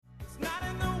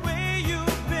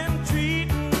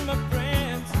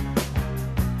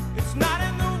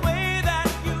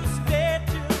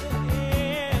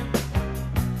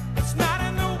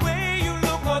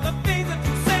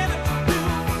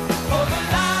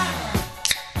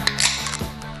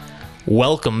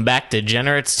Welcome back,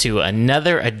 degenerates, to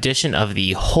another edition of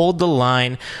the Hold the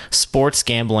Line Sports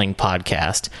Gambling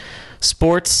Podcast.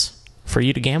 Sports for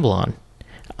you to gamble on.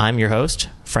 I'm your host,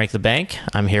 Frank the Bank.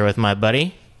 I'm here with my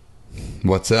buddy.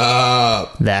 What's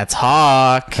up? That's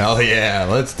Hawk. Hell yeah,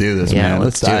 let's do this, man.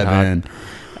 Let's dive in.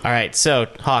 All right, so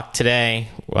Hawk, today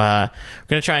we're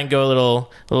gonna try and go a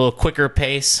little quicker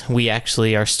pace. We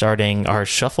actually are starting our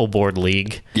shuffleboard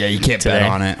league. Yeah, you can't bet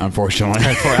on it, unfortunately.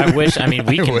 I wish. I mean,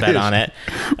 we can bet on it.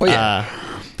 Well,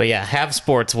 yeah. But yeah, have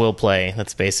sports, will play.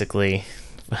 That's basically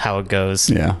how it goes.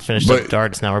 Yeah. Finished up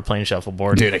darts. Now we're playing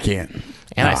shuffleboard. Dude, I can't.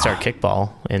 And I start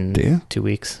kickball in 2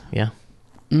 weeks. Yeah.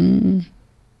 No,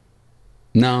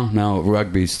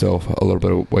 rugby's still a little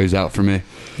bit of ways out for me.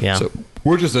 Yeah. So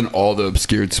we're just in all the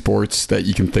obscured sports that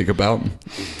you can think about.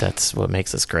 That's what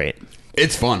makes us great.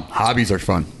 It's fun. Hobbies are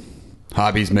fun.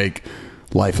 Hobbies make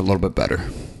life a little bit better.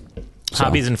 So.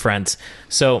 Hobbies and friends.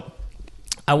 So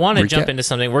I want to jump into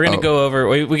something. We're going to go over.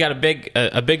 We got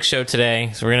a big show today,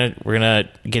 so we're gonna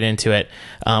get into it.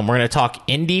 We're gonna talk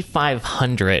Indy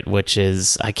 500, which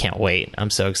is, I can't wait. I'm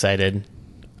so excited.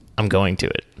 I'm going to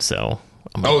it. So.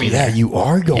 Oh yeah, you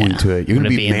are going to it. You're gonna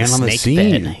be man on the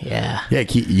scene. Bed. Yeah.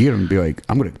 You're gonna be like,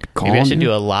 I'm gonna call. Maybe I should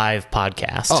do a live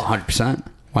podcast. Oh, 100%.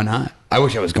 Why not? I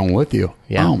wish I was going with you.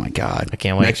 Yeah. Oh my god, I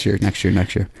can't wait. Next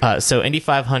year. So Indy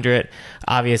 500.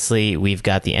 Obviously, we've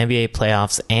got the NBA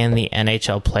playoffs and the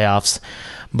NHL playoffs,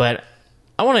 but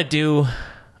I want to do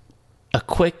a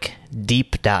quick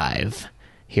deep dive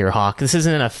here, Hawk. This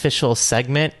isn't an official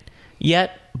segment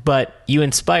yet, but you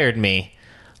inspired me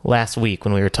last week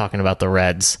when we were talking about the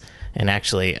Reds, and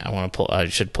actually I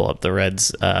should pull up the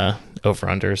Reds over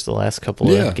unders the last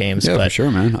couple of games. Yeah, but, for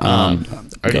sure, man. Are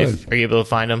you able to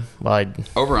find them?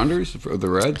 Over unders for the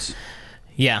Reds?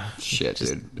 Yeah. Shit,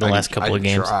 dude. The last couple of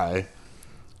games. Try.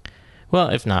 Well,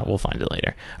 if not, we'll find it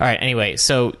later. All right. Anyway,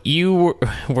 so you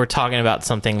were talking about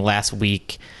something last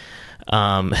week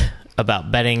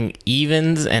about betting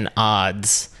evens and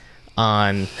odds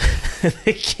on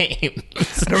the game.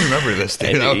 I don't remember this,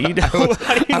 dude. How do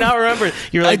you not remember?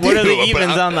 You're like, what are the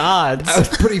evens on the odds? I was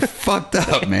pretty fucked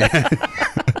up, man.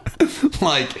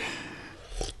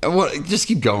 Just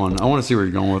keep going. I want to see where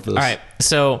you're going with this. All right.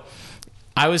 So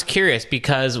I was curious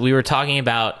because we were talking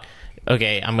about,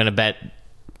 okay, I'm going to bet,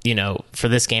 for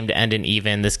this game to end in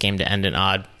even, this game to end in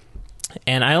odd.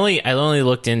 And I only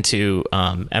looked into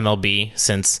MLB,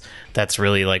 since that's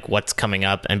really like what's coming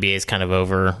up. NBA is kind of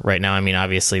over right now. I mean,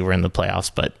 obviously we're in the playoffs,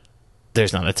 but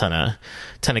there's not a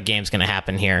ton of games going to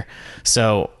happen here.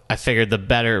 So I figured the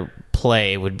better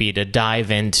play would be to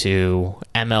dive into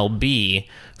MLB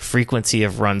frequency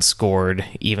of runs scored,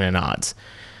 even in odds.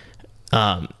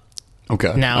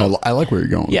 Okay. Now I like where you're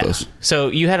going with this. So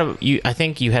I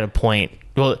think you had a point.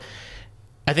 Well,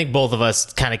 I think both of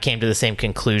us kind of came to the same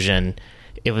conclusion.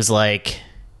 It was like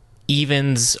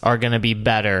evens are going to be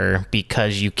better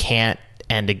because you can't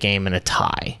end a game in a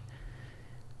tie.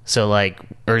 So or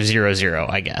 0-0,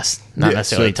 I guess. Not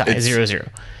necessarily tie, 0-0.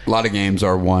 A lot of games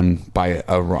are won by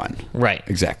a run. Right.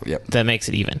 Exactly, yep. That makes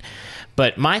it even.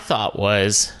 But my thought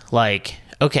was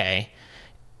okay,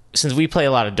 since we play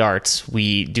a lot of darts,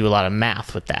 we do a lot of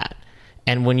math with that.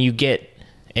 And when you get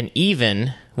an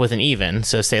even with an even,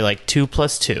 so say 2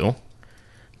 plus 2,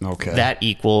 okay, that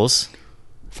equals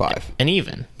 5. An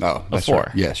even. Oh, that's 4. right.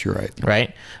 Yes, you're right.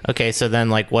 Right? Okay, so then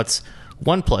what's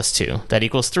 1 plus 2? That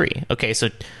equals 3. Okay, so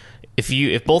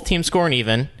if both teams score an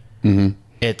even,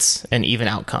 it's an even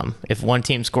outcome. If one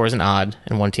team scores an odd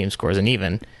and one team scores an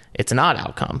even, it's an odd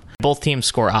outcome. Both teams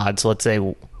score odd, so let's say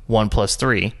 1 plus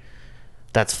 3,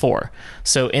 that's 4.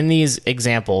 So in these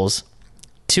examples,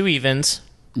 2 evens,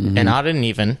 an odd and an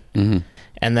even,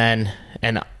 and then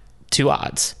 2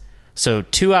 odds. So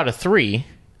 2 out of 3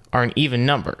 are an even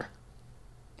number.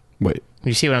 Wait.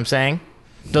 You see what I'm saying?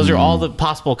 Those are all the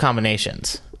possible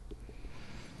combinations.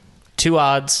 2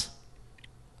 odds,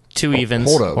 2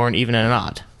 evens, or an even and an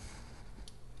odd.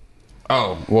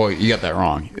 Oh, well, you got that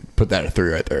wrong. Put that at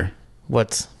 3 right there.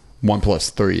 What's 1 plus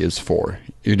 3 is 4.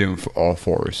 You're doing all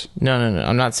 4s. No.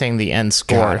 I'm not saying the end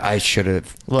score. God, I should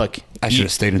have. Look, I should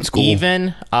have stayed in school.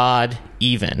 Even, odd,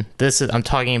 even. I'm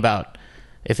talking about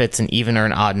if it's an even or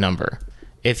an odd number.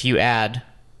 If you add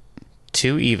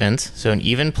 2 evens, so an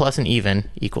even plus an even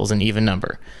equals an even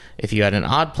number. If you add an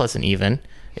odd plus an even,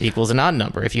 it equals an odd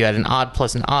number. If you add an odd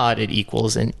plus an odd, it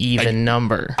equals an even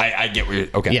number. I get where you're...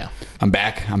 Okay. Yeah. I'm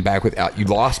back with... You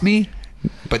lost me,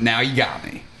 but now you got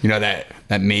me. You know that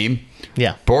meme?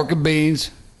 Yeah. Pork and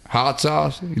beans, hot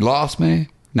sauce. You lost me.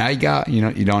 Now you got... You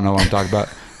don't know what I'm talking about.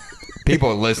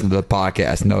 People who listen to the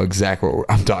podcast know exactly what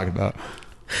I'm talking about.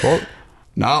 Well,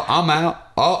 no, I'm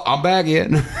out. Oh, I'm back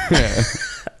in.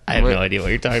 I have no idea what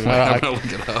you're talking about. I'm gonna look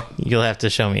it up. You'll have to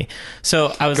show me.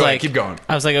 So I was Go ahead, like, keep going.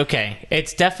 I was like, okay,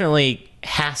 it's definitely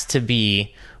has to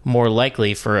be more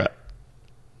likely for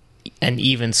an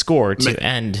even score to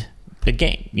end the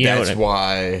game. You know That's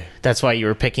why. That's why you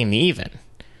were picking the even.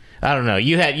 I don't know.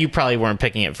 You probably weren't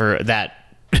picking it for that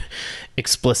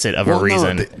explicit of a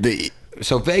reason. No,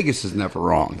 so Vegas is never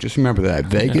wrong. Just remember that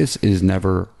Vegas is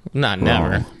never Not wrong,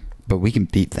 never. but we can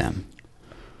beat them,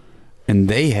 and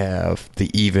they have the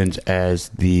evens as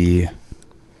the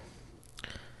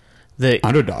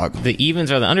underdog. The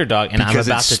evens are the underdog, and Because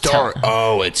I'm about it to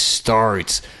tell. it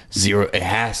starts 0. It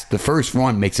has the first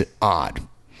one makes it odd.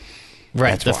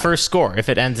 Right, That's the why. first score, if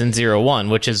it ends in 0-1,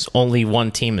 which is only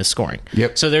one team is scoring.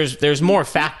 Yep. So there's more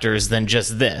factors than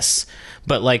just this.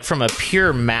 But like from a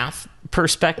pure math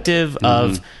perspective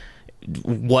of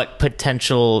what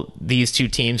potential these two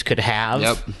teams could have,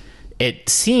 Yep. it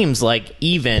seems like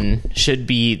even should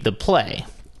be the play.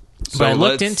 So But I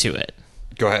looked let's- into it.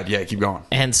 Go ahead. Yeah, keep going.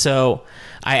 And so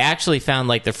I actually found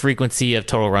like the frequency of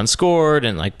total runs scored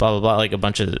and like blah, blah, blah, like a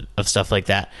bunch of stuff like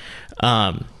that.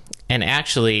 And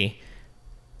actually,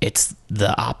 it's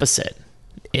the opposite.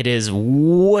 It is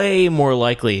way more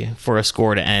likely for a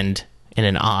score to end in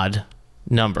an odd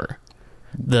number.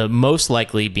 The most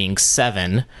likely being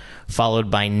 7, followed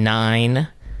by 9,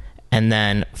 and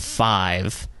then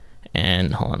 5.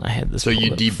 And hold on, I had this. So you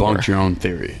pulled up debunked before. your own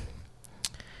theory.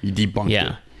 You debunked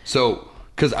Yeah. it. So,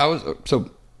 because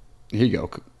here you go.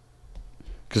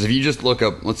 Because if you just look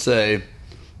up, let's take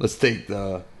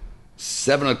the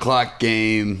 7 o'clock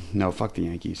game. No, fuck the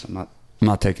Yankees. I'm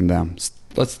not taking them.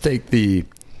 Let's take the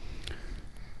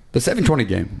 7:20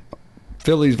 game.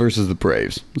 Phillies versus the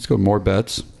Braves. Let's go more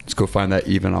bets. Let's go find that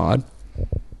even odd.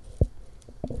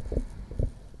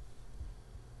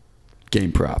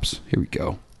 Game props. Here we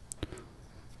go.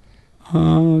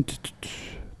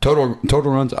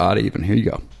 Total runs odd even. Here you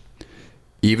go.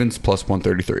 Evens plus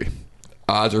 133.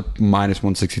 Odds are minus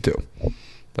 162.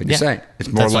 Like you're saying, it's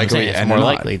more That's what I'm likely saying. to It's end more in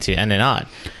likely odd. to end in odd.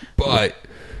 But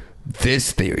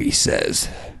this theory says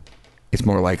it's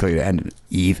more likely to end in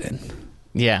even.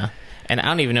 Yeah. And I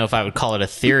don't even know if I would call it a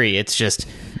theory. It's just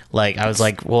like, I was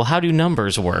like, well, how do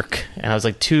numbers work? And I was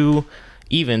like, 2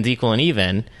 evens equal an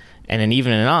even, and an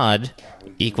even and an odd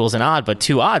equals an odd, but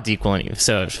 2 odds equal an even.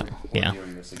 So, yeah.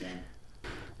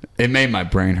 It made my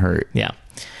brain hurt. Yeah.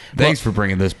 Thanks for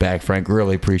bringing this back, Frank.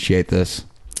 Really appreciate this.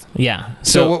 Yeah.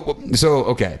 So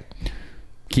okay.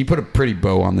 Can you put a pretty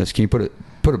bow on this? Can you put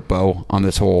a bow on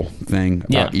this whole thing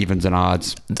about evens and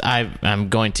odds? I'm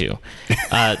going to.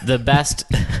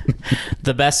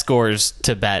 The best scores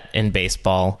to bet in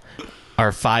baseball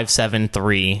are 5, 7,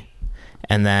 3,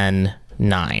 and then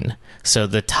 9. So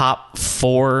the top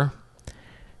 4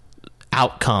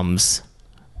 outcomes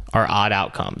are odd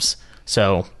outcomes.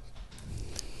 So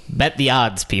bet the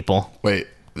odds, people. Wait,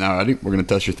 now we're going to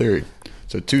test your theory.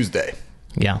 So Tuesday,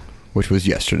 Yeah. which was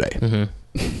yesterday.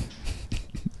 Mm-hmm.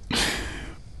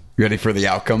 You ready for the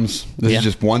outcomes? This is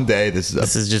just one day. This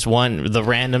is just the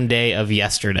random day of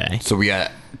yesterday. so we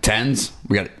got tens.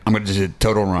 I'm going to do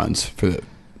total runs for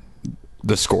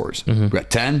the scores. Mm-hmm. We got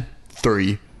 10,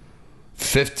 3,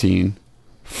 15,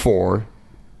 4,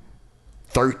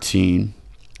 13,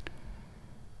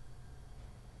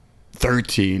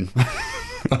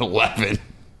 11,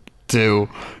 2,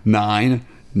 9,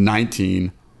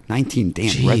 19. 19, damn.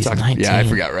 Jeez, Red Sox. 19. Yeah, I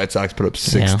forgot. Red Sox put up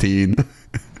 16.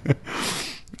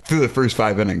 Through the first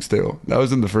 5 innings, too. That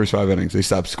was in the first 5 innings. They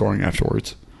stopped scoring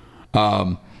afterwards.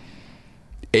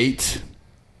 8,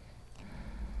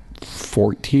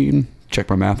 14. Check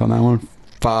my math on that one.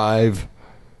 5,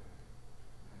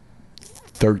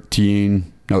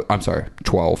 13. No, I'm sorry.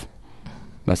 12.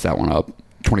 Messed that one up.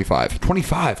 25.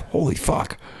 25. Holy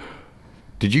fuck.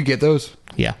 Did you get those?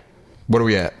 Yeah. What are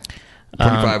we at?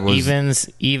 25 was evens.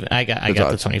 I got the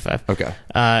odds. 25.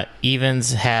 Okay.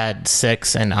 Evens had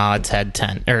 6 and odds had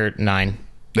 10 or 9.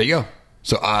 There you go.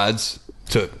 So odds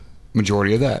took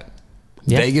majority of that.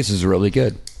 Yeah. Vegas is really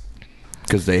good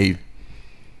because they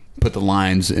put the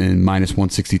lines in minus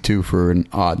 162 for an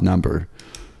odd number.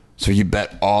 So you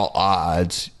bet all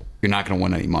odds, you're not going to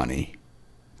win any money.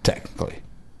 Technically,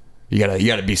 you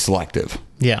gotta be selective.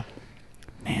 Yeah.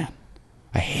 Man,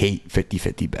 I hate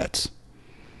 50-50 bets.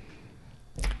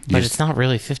 But it's not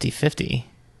really 50-50.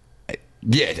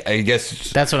 Yeah, I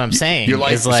guess That's what I'm saying. You're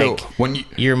like, is like so when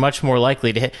you're much more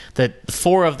likely to hit the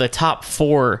 4 of the top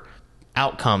 4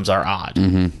 outcomes are odd.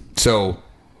 Mm-hmm. So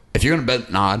if you're gonna bet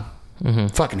an odd,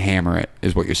 fucking hammer it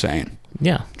is what you're saying.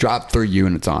 Yeah. Drop 3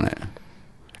 units on it,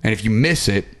 and if you miss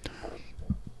it,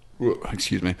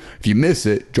 if you miss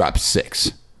it, drop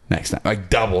 6 next time. Like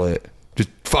double it, just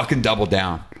fucking double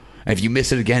down. And if you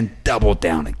miss it again, double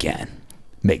down again.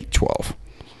 Make it 12.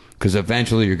 Because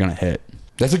eventually you're going to hit.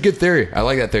 That's a good theory. I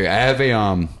like that theory. I have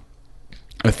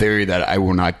a theory that I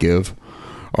will not give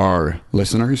our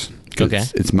listeners. Okay.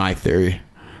 It's my theory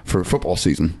for football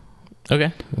season.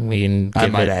 Okay. We can give I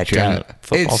might it actually. during the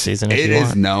football season if It you is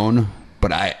want. known,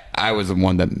 but I was the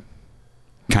one that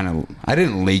kind of, I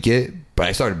didn't leak it, but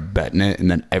I started betting it,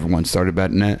 and then everyone started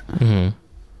betting it. Mm-hmm.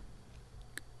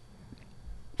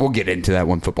 We'll get into that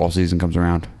when football season comes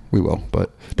around. We will,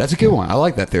 but that's a good one. I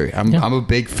like that theory. I'm a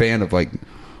big fan of like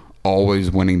always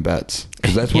winning bets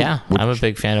because that's what I'm a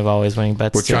big fan of always winning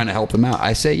bets. we're trying to help them out.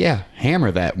 I say, yeah,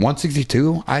 hammer that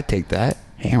 162. I take that.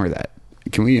 Hammer that.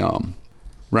 Can we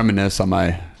reminisce on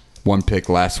my one pick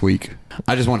last week?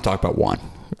 I just want to talk about one.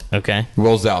 Okay.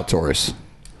 Will Zalatoris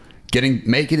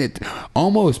making it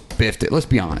almost biffed it. Let's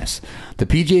be honest. The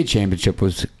PGA Championship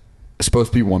was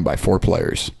supposed to be won by 4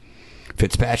 players: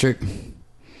 Fitzpatrick,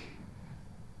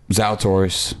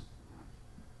 Zalatoris,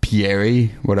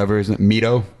 Pieri, whatever his name,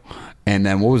 Mito, and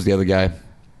then what was the other guy?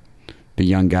 The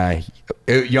young guy.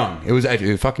 Young. It was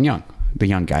fucking young. The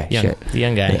young guy. Shit. The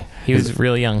young guy. Yeah. He was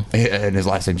real young. And his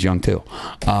last name's Young too.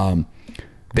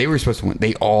 They were supposed to win.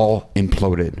 They all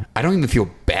imploded. I don't even feel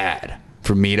bad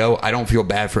for Mito. I don't feel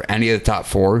bad for any of the top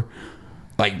 4.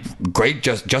 Like, great.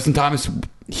 Justin Thomas,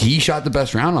 he shot the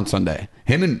best round on Sunday.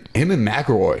 Him and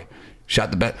McIlroy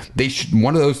shot the best.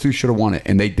 One of those two should have won it,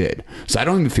 and they did. So I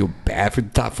don't even feel bad for the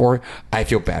top 4. I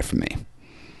feel bad for me.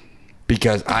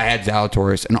 Because I had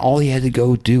Zalatoris, and all he had to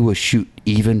go do was shoot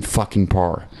even fucking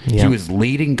par. Yeah. He was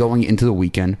leading going into the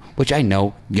weekend, which I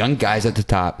know, young guys at the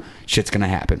top, shit's going to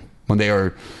happen. When they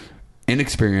are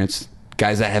inexperienced,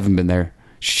 guys that haven't been there,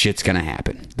 shit's going to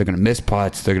happen. They're going to miss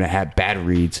putts. They're going to have bad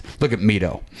reads. Look at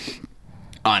Mito.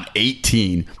 On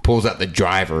 18, pulls out the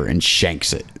driver and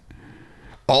shanks it.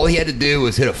 All he had to do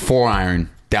was hit a 4-iron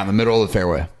down the middle of the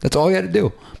fairway. That's all he had to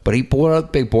do. But he pulled out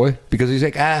the big boy because he's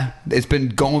like, it's been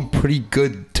going pretty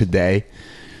good today.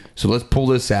 So let's pull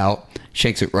this out.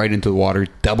 Shanks it right into the water.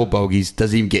 Double bogeys.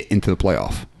 Doesn't even get into the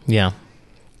playoff. Yeah.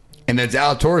 And then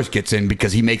Zalatoris gets in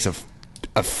because he makes a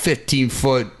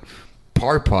 15-foot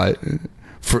par putt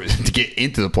to get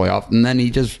into the playoff. And then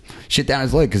he just shit down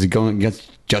his leg because he's going against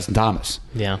Justin Thomas.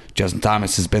 Yeah. Justin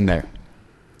Thomas has been there.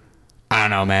 I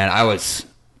don't know, man. That was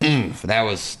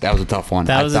a tough one.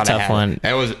 That was a tough one.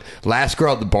 That was last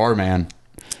girl at the bar, man.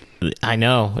 I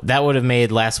know. That would have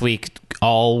made last week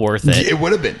all worth it. It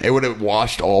would have been. It would have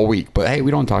washed all week. But hey,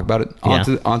 we don't talk about it.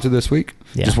 On to this week.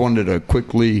 Yeah. Just wanted to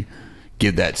quickly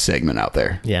get that segment out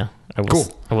there. Yeah. Cool.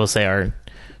 I will say our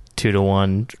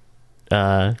 2-1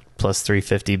 plus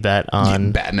 350 bet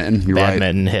on badminton. You're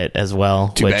badminton hit as well.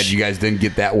 Too bad you guys didn't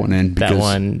get that one in. That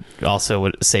one also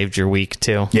would saved your week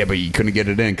too. Yeah, but you couldn't get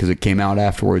it in because it came out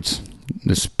afterwards.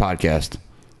 This podcast.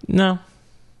 No,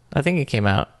 I think it came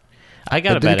out. I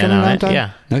got a bet in on it.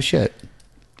 Yeah. No shit.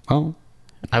 Oh.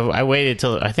 I waited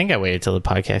till the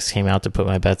podcast came out to put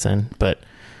my bets in, but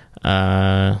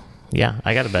yeah,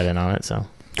 I got a bet in on it. So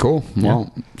cool.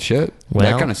 Well, shit. Well,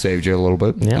 that kind of saved you a little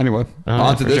bit. Yeah. Anyway,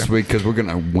 on to this week because we're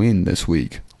gonna win this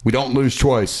week. We don't lose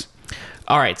twice.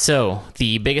 All right. So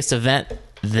the biggest event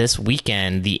this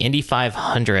weekend, the Indy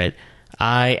 500.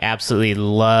 I absolutely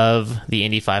love the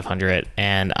Indy 500,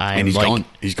 and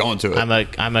he's going to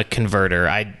it. I'm a converter.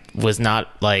 I was not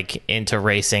like into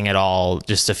racing at all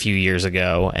just a few years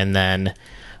ago, and then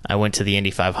I went to the Indy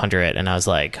 500, and I was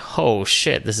like, "Oh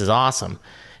shit, this is awesome!"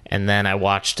 And then I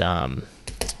watched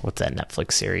what's that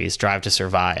Netflix series, Drive to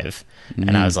Survive,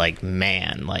 and I was like,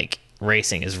 "Man, like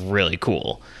racing is really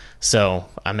cool." So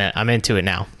I'm into it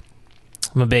now.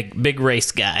 I'm a big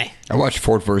race guy. I watched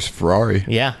Ford versus Ferrari.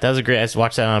 Yeah, that was a great. I just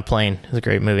watched that on a plane. It was a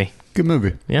great movie. Good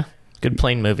movie. Yeah, good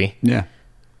plane movie. Yeah,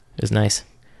 it was nice.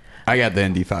 I got the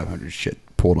Indy 500 shit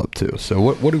pulled up too. So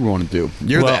what do we want to do?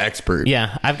 You're the expert.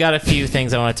 Yeah, I've got a few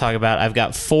things I want to talk about. I've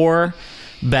got 4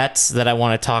 bets that I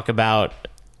want to talk about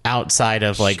outside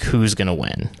of like who's gonna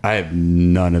win. I have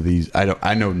none of these.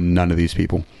 I know none of these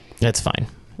people. That's fine.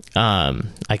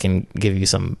 I can give you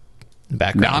some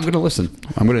background. No, I'm gonna listen.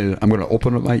 I'm gonna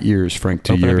open up my ears, Frank.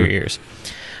 Open up your ears.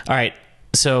 All right.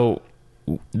 So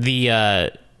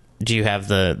the do you have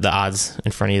the odds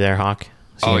in front of you there, Hawk?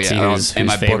 So you can see who's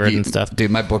my favored bookie, and stuff.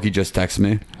 Dude, my bookie just texted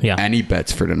me. Yeah. And he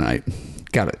bets for tonight.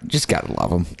 Gotta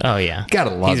love him. Oh yeah. Gotta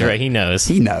love He's it. right. He knows.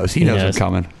 He knows what's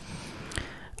coming.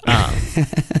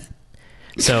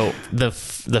 So the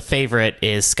favorite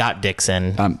is Scott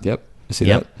Dixon. Yep. I see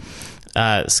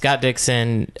that. Scott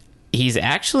Dixon, he's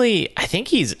actually, I think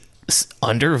he's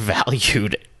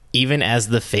undervalued even as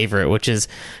the favorite, which is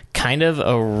kind of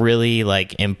a really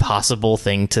like impossible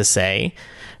thing to say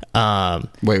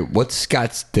Wait, what's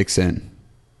Scott's Dixon?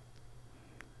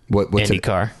 What's it?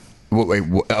 IndyCar.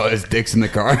 Oh, is Dix in the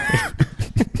car?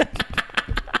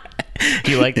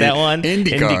 You like that one?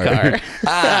 IndyCar.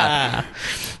 All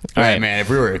Right, right, man. If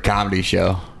we were a comedy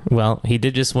show, Well, he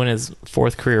did just win his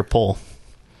 4th career pole.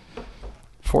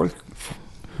 fourth,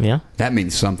 Yeah. that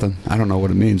means something. I don't know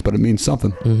what it means, but it means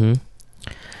something.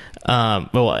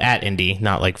 Well, at Indy,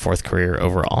 not like 4th career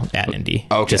overall. At Indy,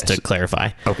 Okay. just to clarify.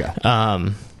 Okay.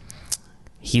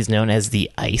 He's known as the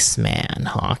Iceman,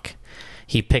 Hawk.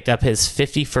 He picked up his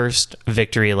 51st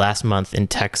victory last month in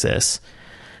Texas.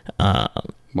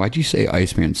 Why'd you say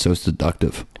Iceman so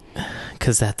seductive?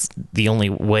 Because that's the only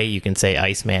way you can say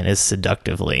Iceman is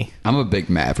seductively. I'm a big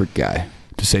Maverick guy,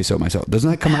 to say so myself. Doesn't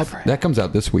that come out? That comes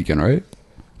out this weekend, right?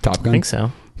 Top Gun? I think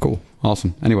so. Cool.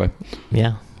 Awesome. Anyway.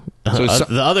 Yeah. So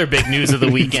The other big news of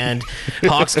the weekend,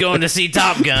 Hawk's going to see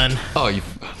Top Gun.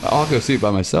 I'll go see it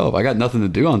by myself. I got nothing to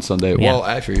do on Sunday. Yeah. Well,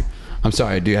 actually, I'm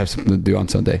sorry. I do have something to do on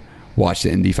Sunday. Watch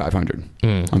the Indy 500.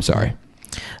 I'm sorry.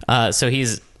 So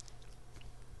he's,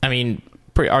 I mean,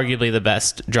 pretty arguably the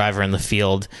best driver in the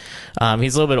field.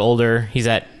 He's a little bit older. He's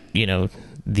at,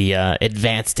 the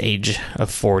advanced age of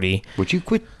 40. Would you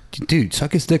quit? Dude,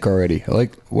 suck his dick already.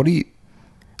 Like, what do you...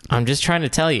 I'm just trying to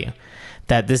tell you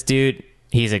that this dude,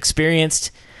 he's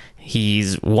experienced.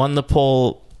 He's won the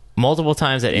pole multiple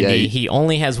times at Indy. He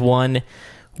only has one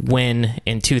win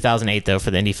in 2008 though for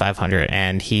the Indy 500,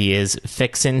 and he is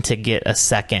fixing to get a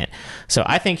second. So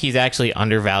I think he's actually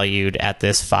undervalued at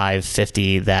this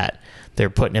 550 that they're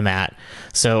putting him at.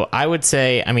 So I would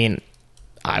say,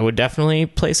 I would definitely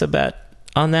place a bet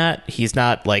on that. He's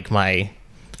not like my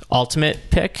ultimate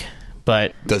pick,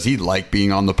 but Does he like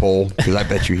being on the pole? Because I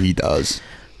bet you he does.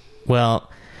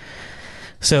 well,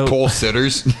 so Pole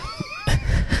sitters.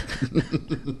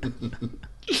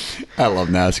 I love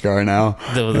NASCAR now.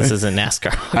 though this isn't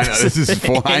NASCAR. I know this is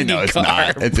full. I know it's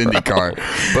not. IndyCar, It's IndyCar,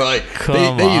 but like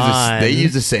Come they on.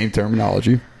 use the same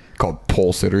terminology called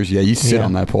pole sitters. Yeah, you sit Yeah.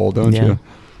 on that pole, don't Yeah. you?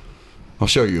 I'll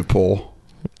show you a pole.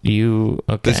 You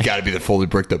okay? This got to be the fully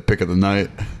bricked up pick of the night.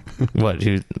 What?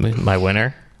 Who? My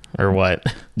winner, or what?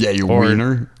 Yeah, your Or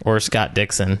wiener. or Scott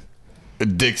Dixon?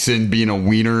 Dixon being a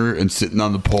wiener and sitting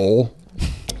on the pole.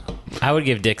 I would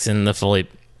give Dixon the fully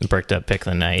bricked up pick of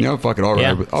the night. You know, fuck it. I'll Yeah,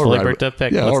 ride with, I'll fully ride bricked with, up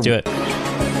pick. Yeah, Let's do it.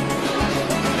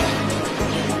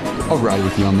 I'll ride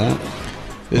with you on that.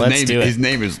 Let's do it. His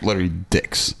name is literally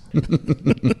Dix. Why is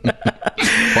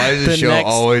The this show next-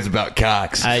 always about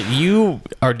cocks? You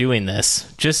are doing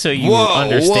this just so you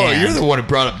understand. You're the one who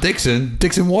brought up Dixon.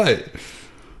 Dixon what?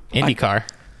 IndyCar.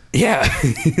 Yeah,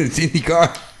 it's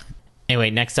IndyCar. Anyway,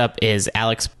 next up is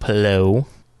Alex Pillow.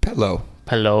 Pillow.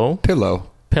 Pillow.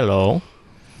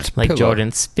 It's Like pillow.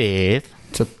 Jordan Spieth.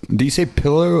 Do you say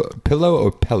pillow or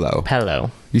pillow?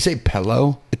 Pillow. You say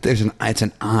pillow? It's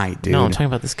an I, dude. No, I'm talking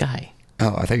about this guy.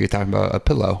 Oh, I thought you were talking about a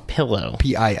pillow. Pillow.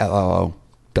 Pillow.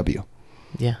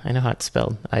 Yeah, I know how it's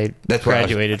spelled. I That's what I was-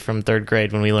 graduated from 3rd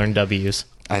grade when we learned W's.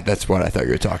 That's what I thought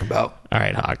you were talking about. All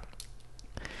right, Hawk.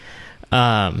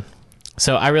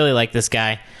 So I really like this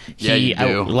guy. Yeah, you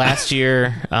do. Last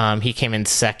year, he came in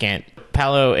second.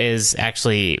 Paolo is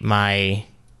actually my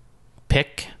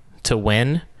pick to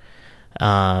win.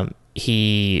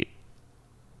 He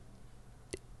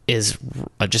is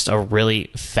just a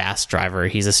really fast driver.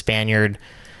 He's a Spaniard,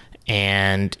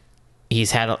 and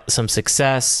he's had some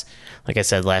success. Like I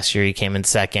said, last year he came in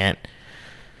second.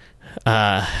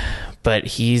 But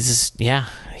he's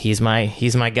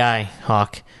my guy,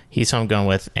 Hawk. He's who I'm going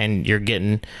with, and you're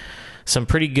getting some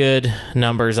pretty good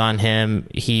numbers on him.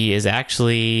 He is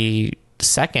actually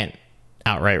second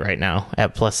outright right now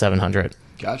at plus 700.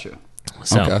 Gotcha.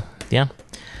 So Okay. yeah,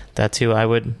 that's who I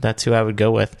would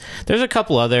go with. There's a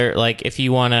couple other, like, if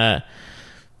you want to,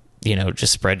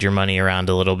 just spread your money around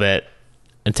a little bit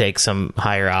and take some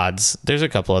higher odds. There's a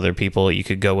couple other people you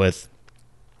could go with.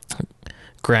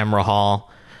 Graham Rahal,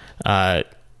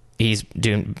 he's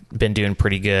been doing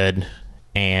pretty good,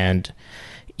 and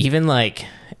even like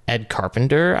Ed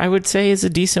Carpenter, I would say, is a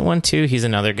decent one too. He's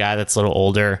another guy that's a little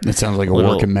older. That sounds like a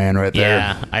working man right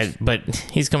there. Yeah, but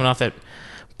he's coming off at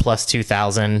plus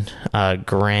 2,000.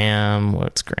 Graham,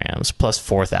 what's Graham's? Plus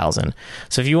 4,000.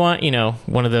 So if you want,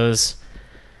 one of those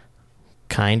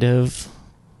kind of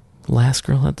last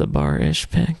girl at the bar-ish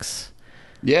picks,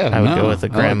 Yeah, I would go with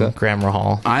the I like that. Graham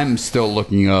Rahal. I'm still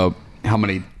looking up how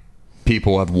many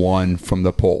people have won from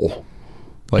the pole,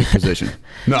 like position.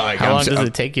 No, like, How long does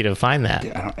it take you to find that?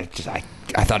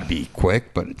 I thought it'd be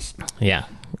quick, but it's Yeah.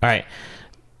 All right.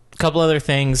 A couple other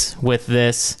things with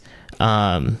this.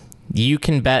 You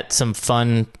can bet some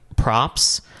fun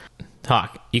props.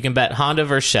 Hawk, you can bet Honda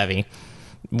versus Chevy.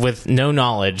 with no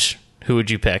knowledge, who would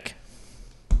you pick?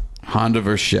 Honda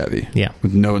versus Chevy. Yeah.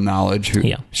 With no knowledge.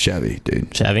 Yeah. Chevy,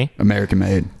 dude. Chevy. American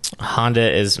made.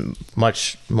 Honda is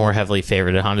much more heavily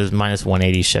favored. Honda's minus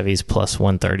 180. Chevy's plus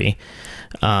 130.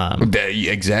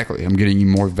 Exactly. I'm getting you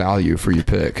more value for your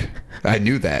pick. I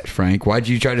knew that, Frank. Why'd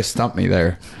you try to stump me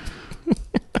there?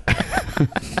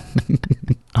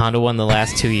 Honda won the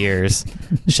last 2 years.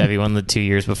 Chevy won the 2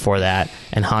 years before that.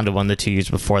 And Honda won the 2 years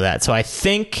before that. So I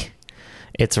think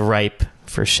it's ripe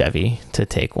for Chevy to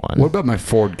take one. What about my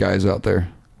Ford guys out there?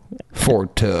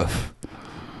 Ford tough.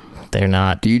 They're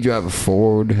not. Do you drive a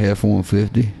Ford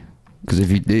F-150? Because if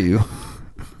you do,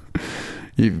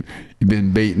 you've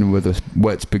been beaten with a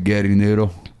wet spaghetti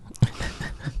noodle.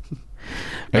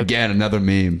 Again, another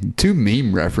meme. 2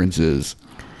 meme references.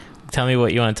 Tell me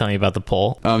what you want to tell me about the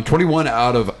poll. 21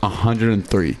 out of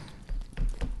 103.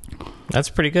 That's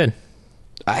pretty good.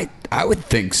 I would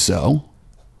think so.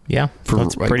 Yeah,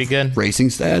 that's like, pretty good. Racing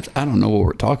stats? I don't know what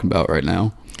we're talking about right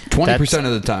now. 20%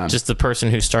 of the time. Just the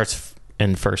person who starts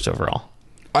in first overall.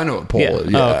 I know what poll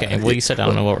is. Yeah. Yeah. Oh, okay. Well, you said I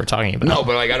don't know what we're talking about. No,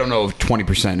 but like I don't know if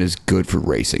 20% is good for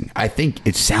racing. I think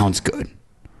it sounds good.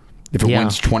 If it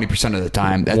wins 20% of the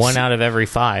time, that's 1 out of every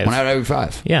 5. 1 out of every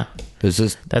 5. Yeah.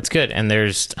 That's good. And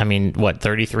there's,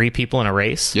 33 people in a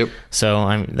race? Yep. So,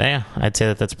 I'd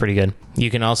say that's pretty good.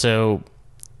 You can also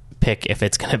pick if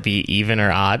it's going to be even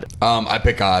or odd. I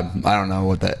pick odd. I don't know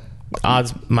what that...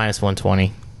 Odds minus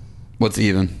 120. What's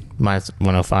even? Minus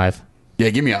 105. Yeah,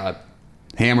 give me odd.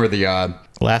 Hammer the odd.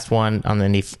 Last one on the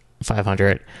Indy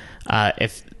 500.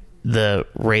 If the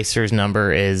racer's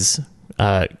number is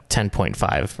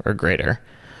 10.5 or greater.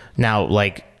 Now,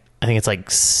 I think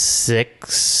it's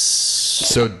 6.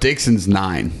 So Dixon's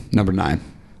 9, number 9.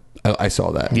 I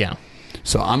saw that. Yeah.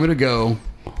 So I'm going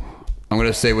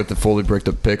to say with the fully bricked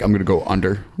up pick, I'm going to go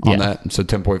under on that. So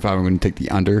 10.5, I'm going to take the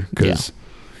under because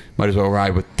might as well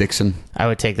ride with Dixon. I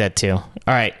would take that too. All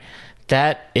right.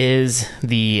 That is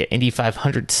the Indy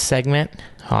 500 segment.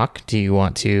 Hawk, do you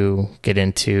want to get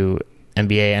into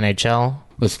NBA, NHL?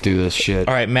 Let's do this shit.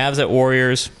 All right, Mavs at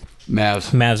Warriors.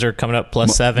 Mavs are coming up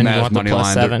plus 7. Mavs You want the money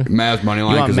plus line. 7? Mavs money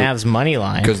line. You want Mavs money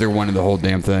line? Because they're winning the whole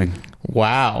damn thing.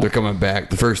 Wow. They're coming back.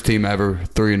 The first team ever,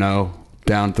 3-0,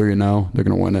 down 3-0. They're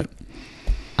going to win it.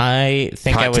 I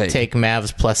think I would take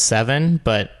Mavs plus 7,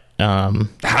 but...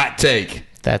 hot take.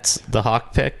 That's the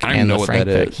Hawk pick I don't even and know the what Frank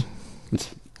that pick.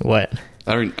 is. What?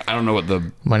 I don't know what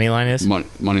the money line is.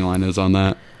 Money line is on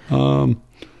that.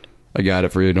 I got it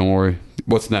for you. Don't worry.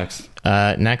 What's next?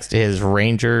 Next is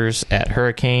Rangers at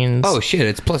Hurricanes. Oh shit!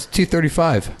 It's plus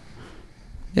 235.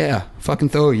 Yeah, fucking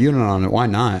throw a unit on it. Why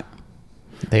not?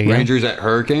 There you Rangers at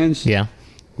Hurricanes. Yeah.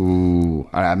 Ooh,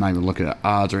 I'm not even looking at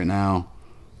odds right now.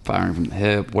 Firing from the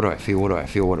hip. What do I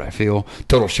feel?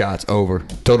 Total shots over.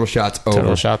 Total shots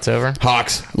over.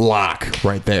 Hawks lock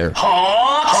right there.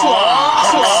 Hawks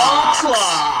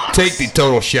lock. Take the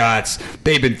total shots.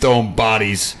 They've been throwing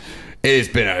bodies. It has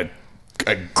been a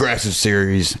aggressive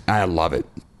series. I love it.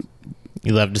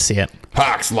 You love to see it.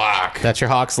 Hawks lock. That's your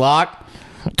Hawks lock.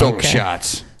 Total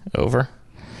shots over.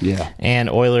 Yeah. And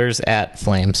Oilers at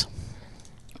Flames.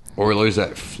 Oilers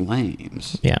at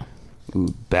Flames. Yeah.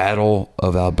 Ooh, Battle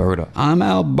of Alberta. I'm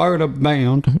Alberta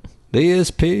bound. This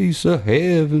piece of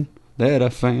heaven that I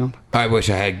found. I wish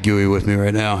I had Gooey with me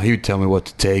right now. He would tell me what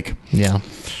to take. Yeah.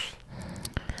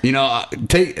 You know,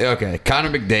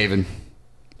 Connor McDavid.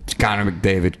 It's Connor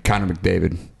McDavid. Connor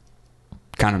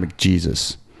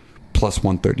McJesus. Plus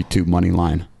 132 money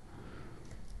line.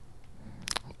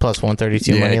 Plus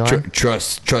 132 money line?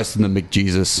 Trust in the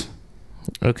McJesus.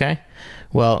 Okay.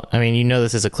 Well,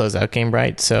 this is a closeout game,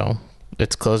 right? So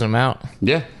it's closing them out.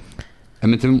 Yeah.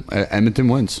 Edmonton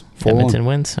wins. 4-1. Edmonton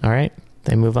wins. All right.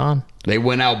 They move on. They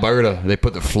win Alberta. They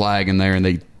put the flag in there and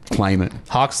they claim it.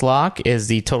 Hawks lock is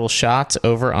the total shots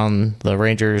over on the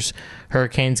Rangers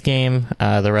Hurricanes game.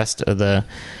 The rest of the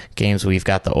games, we've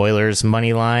got the Oilers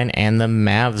money line and the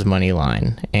Mavs money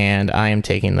line. And I am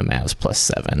taking the Mavs plus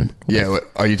 7. Yeah.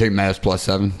 Are you taking Mavs plus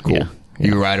 7? Cool. Yeah.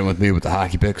 You riding with me with the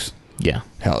hockey picks? Yeah.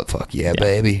 Hell fuck yeah,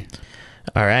 baby.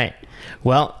 All right.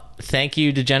 Well, thank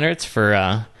you, Degenerates,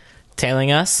 for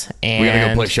tailing us. And we gotta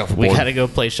go play shuffleboard. We gotta go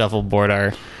play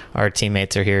shuffleboard. Our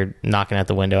teammates are here knocking at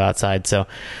the window outside. So, all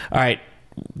right.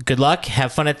 Good luck.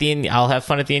 Have fun at the Indy. I'll have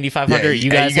fun at the Indy 500. Yeah, you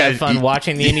guys have fun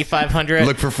watching the Indy 500.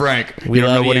 Look for Frank. We you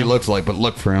don't love know what you. he looks like, but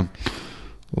look for him.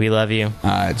 We love you. All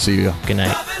right. See you. Good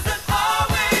night.